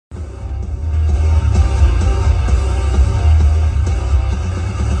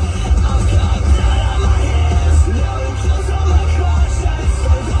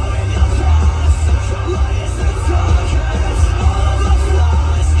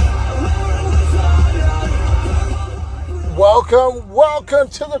Welcome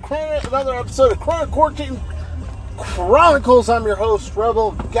to another episode of Quarantine Chronicles. I'm your host,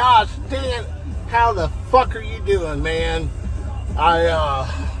 Rebel. Gosh, Dan, how the fuck are you doing, man?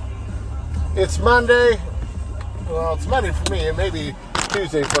 It's Monday. Well, it's Monday for me, and maybe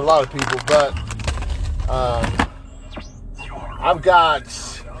Tuesday for a lot of people, but I've got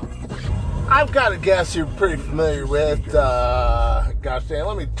a guest you're pretty familiar with. Gosh, Dan,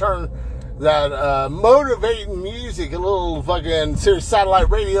 let me turn that motivating music, a little fucking Sirius satellite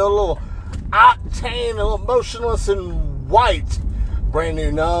radio, a little octane, a little motionless and white, brand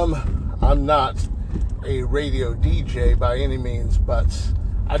new numb. I'm not a radio DJ by any means, but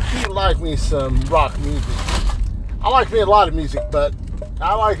I do like me some rock music. I like me a lot of music, but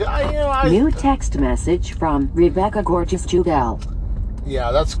I like New text message from Rebecca Gorgeous Jubel.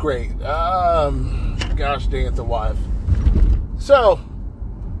 Yeah, that's great. Gosh dang it, the wife. So,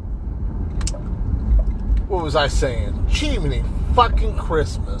 what was I saying? Chimney fucking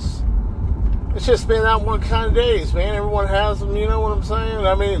Christmas. It's just been that one kind of days, man. Everyone has them, you know what I'm saying?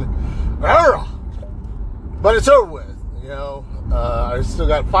 I mean, but it's over with, you know. I still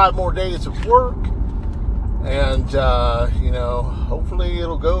got 5 more days of work, and, hopefully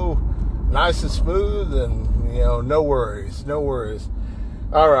it'll go nice and smooth, and, no worries.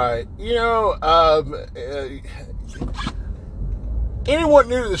 All right, anyone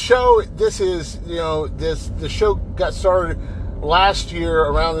new to the show, this is, the show got started last year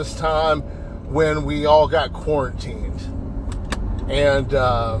around this time when we all got quarantined. And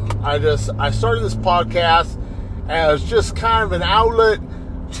I started this podcast as just kind of an outlet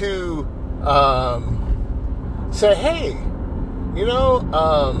to say, hey,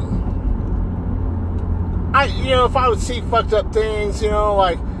 if I would see fucked up things,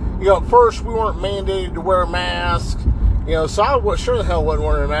 at first we weren't mandated to wear a mask. So I sure the hell wasn't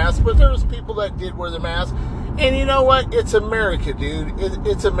wearing a mask, but there was people that did wear the mask. And you know what? It's America, dude.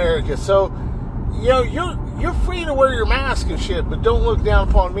 It's America. So, you're free to wear your mask and shit, but don't look down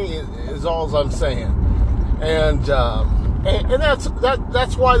upon me, is all I'm saying. And that's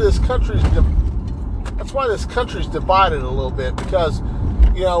why this country's divided a little bit, because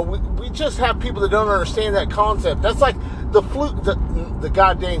we just have people that don't understand that concept. That's like the flu, the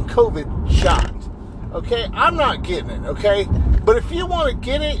goddamn COVID shot. Okay, I'm not getting it, okay? But if you want to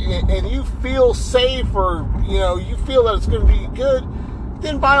get it and you feel safe, or, you feel that it's going to be good,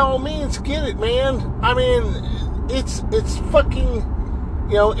 then by all means get it, man. I mean, it's fucking,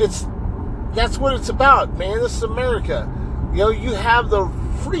 that's what it's about, man. This is America. You have the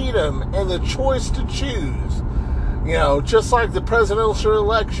freedom and the choice to choose. Just like the presidential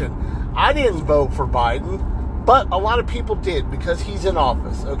election. I didn't vote for Biden, but a lot of people did because he's in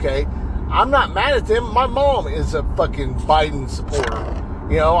office, okay? I'm not mad at them. My mom is a fucking Biden supporter.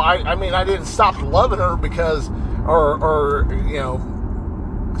 I didn't stop loving her because, or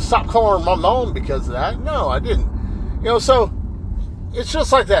stop calling her my mom because of that. No, I didn't. So it's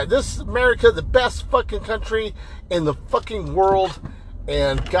just like that. This is America, the best fucking country in the fucking world,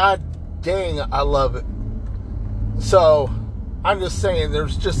 and god dang, I love it. So I'm just saying,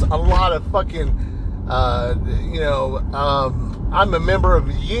 there's just a lot of fucking, I'm a member of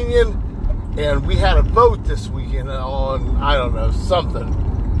a union. And we had a vote this weekend on, I don't know, something.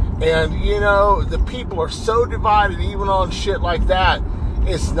 And, the people are so divided even on shit like that.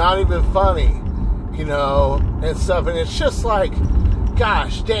 It's not even funny, and stuff. And it's just like,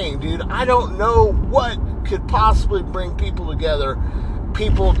 gosh dang, dude, I don't know what could possibly bring people together.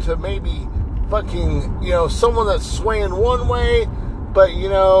 People to maybe fucking, someone that's swaying one way, but,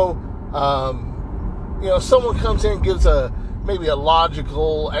 someone comes in and gives maybe a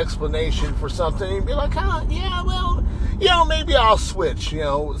logical explanation for something, and be like, maybe I'll switch,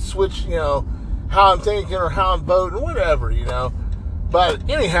 how I'm thinking or how I'm voting, whatever, But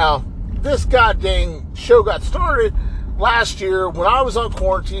anyhow, this goddamn show got started last year when I was on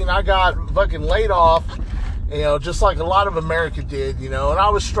quarantine. I got fucking laid off, just like a lot of America did, and I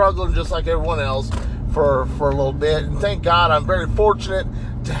was struggling just like everyone else for a little bit. And thank God I'm very fortunate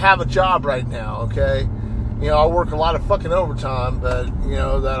to have a job right now, okay? I work a lot of fucking overtime, but,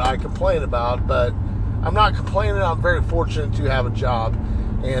 that I complain about, but I'm not complaining. I'm very fortunate to have a job,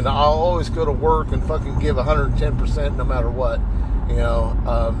 and I'll always go to work and fucking give 110% no matter what,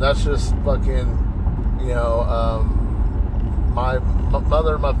 that's just fucking, my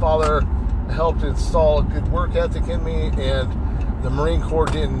mother and my father helped install a good work ethic in me, and the Marine Corps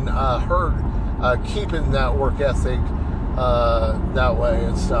didn't hurt keeping that work ethic that way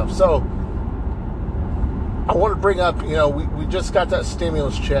and stuff. So I want to bring up, we just got that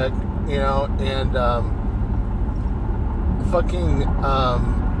stimulus check, and fucking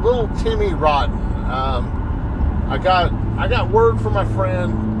little Timmy Rotten. I got word from my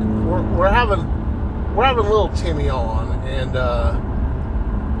friend. We're having little Timmy on, and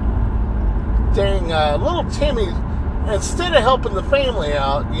little Timmy, instead of helping the family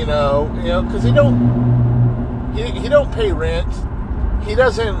out, because he don't pay rent, he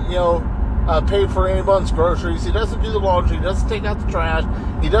doesn't pay for anyone's groceries, he doesn't do the laundry, he doesn't take out the trash,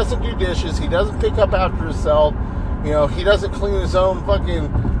 he doesn't do dishes, he doesn't pick up after himself, he doesn't clean his own fucking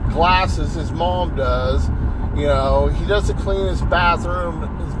glasses, his mom does. He doesn't clean his bathroom,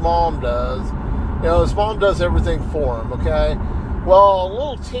 his mom does. His mom does everything for him, okay? Well,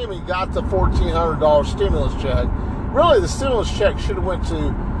 little Timmy got the $1,400 stimulus check. Really, the stimulus check should have went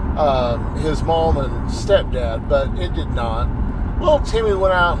to his mom and stepdad, but it did not. Little Timmy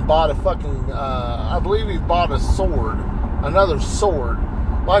went out and bought a fucking, I believe he bought a sword, another sword.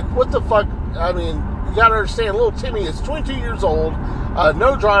 Like, what the fuck? I mean, you gotta understand, little Timmy is 22 years old,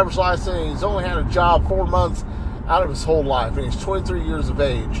 no driver's license, he's only had a job 4 months out of his whole life, and he's 23 years of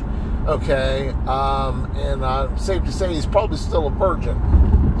age, okay? And safe to say he's probably still a virgin.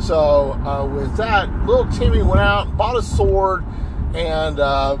 So, with that, little Timmy went out and bought a sword and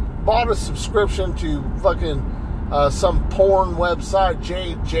bought a subscription to fucking some porn website,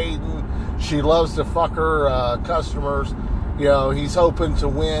 Jade Jaden. She loves to fuck her customers. He's hoping to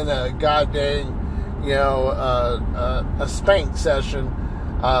win a goddamn, a spank session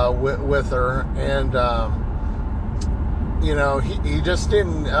with her, and he just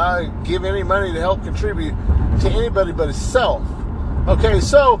didn't give any money to help contribute to anybody but himself. Okay,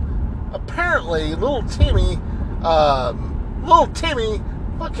 so apparently little Timmy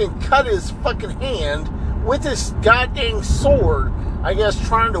fucking cut his fucking hand with this goddamn sword, I guess,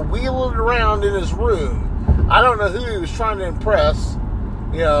 trying to wheel it around in his room. I don't know who he was trying to impress,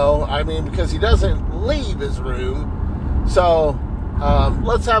 because he doesn't leave his room. So,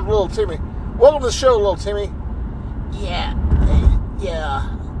 let's have little Timmy. Welcome to the show, little Timmy. Yeah.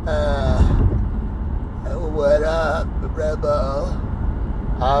 What up, Rebel?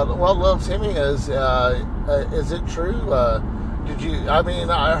 Well, little Timmy, is it true? I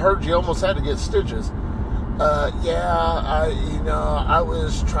heard you almost had to get stitches. I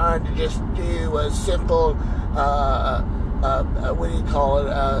was trying to just do a simple, what do you call it?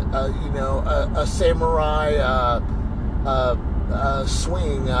 A samurai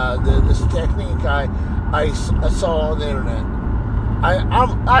swing. This technique I saw on the internet.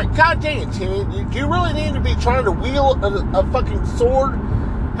 God dang it, Timmy! Do you really need to be trying to wield a fucking sword?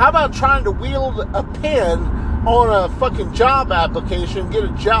 How about trying to wield a pen on a fucking job application, get a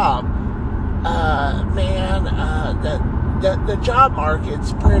job? The job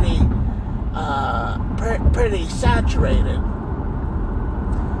market's pretty saturated.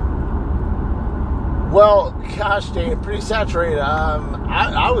 Well, gosh dang it, pretty saturated.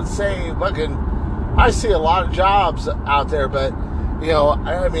 I would say fucking, I see a lot of jobs out there, but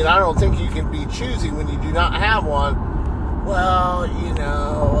I don't think you can be choosy when you do not have one. Well,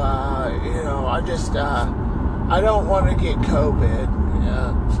 I don't want to get COVID.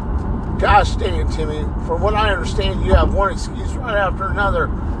 Gosh dang it, Timmy. From what I understand, you have one excuse right after another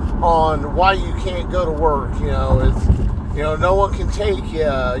on why you can't go to work. It's, no one can take you.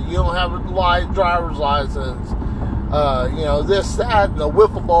 You don't have a driver's license. This, that, and the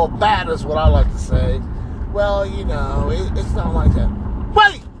wiffle ball bat is what I like to say. Well, it's not like that.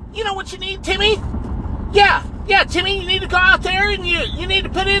 Well, you know what you need, Timmy? Yeah, Timmy, you need to go out there and you need to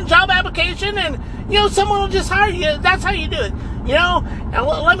put in job application, and, someone will just hire you. That's how you do it, And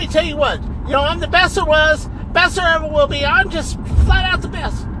let me tell you what, I'm the best there was, best there ever will be. I'm just flat out the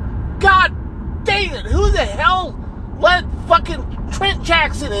best. God dang it, who the hell let fucking Trent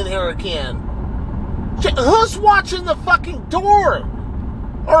Jackson in here again? Who's watching the fucking door?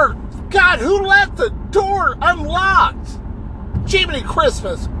 Or, God, who left the door unlocked? Jiminy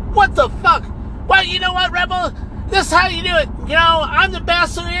Christmas, what the fuck? Well, you know what, Rebel? This is how you do it. I'm the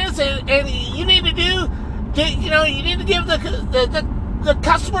best there is, and you need to you need to give the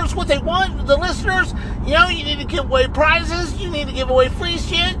customers what they want, the listeners. You need to give away prizes, you need to give away free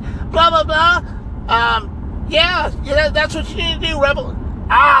shit, blah, blah, blah. That's what you need to do, Rebel.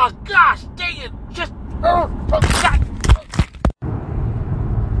 Ah, gosh, dang it. God.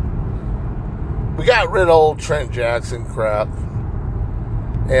 We got rid of old Trent Jackson crap.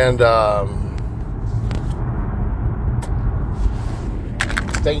 And,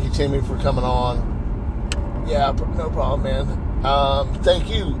 thank you, Timmy, for coming on. Yeah, no problem, man. Thank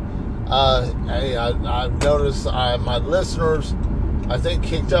you. I've noticed my listeners, I think,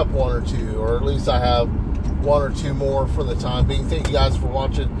 kicked up one or two, or at least I have one or two more for the time being. Thank you guys for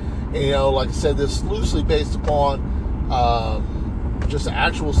watching. And, like I said, this is loosely based upon just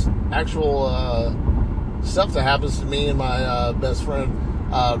actual stuff that happens to me and my best friend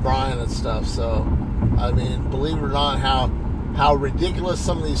Brian and stuff. So, I mean, believe it or not, how ridiculous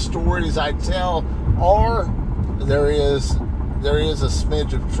some of these stories I tell are, there is a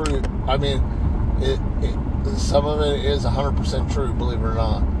smidge of truth. I mean, some of it is 100% true, believe it or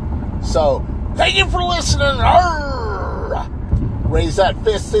not. So, thank you for listening. Arr! Raise that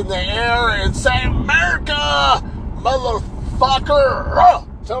fist in the air and say, America, motherfucker!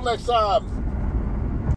 Till next time.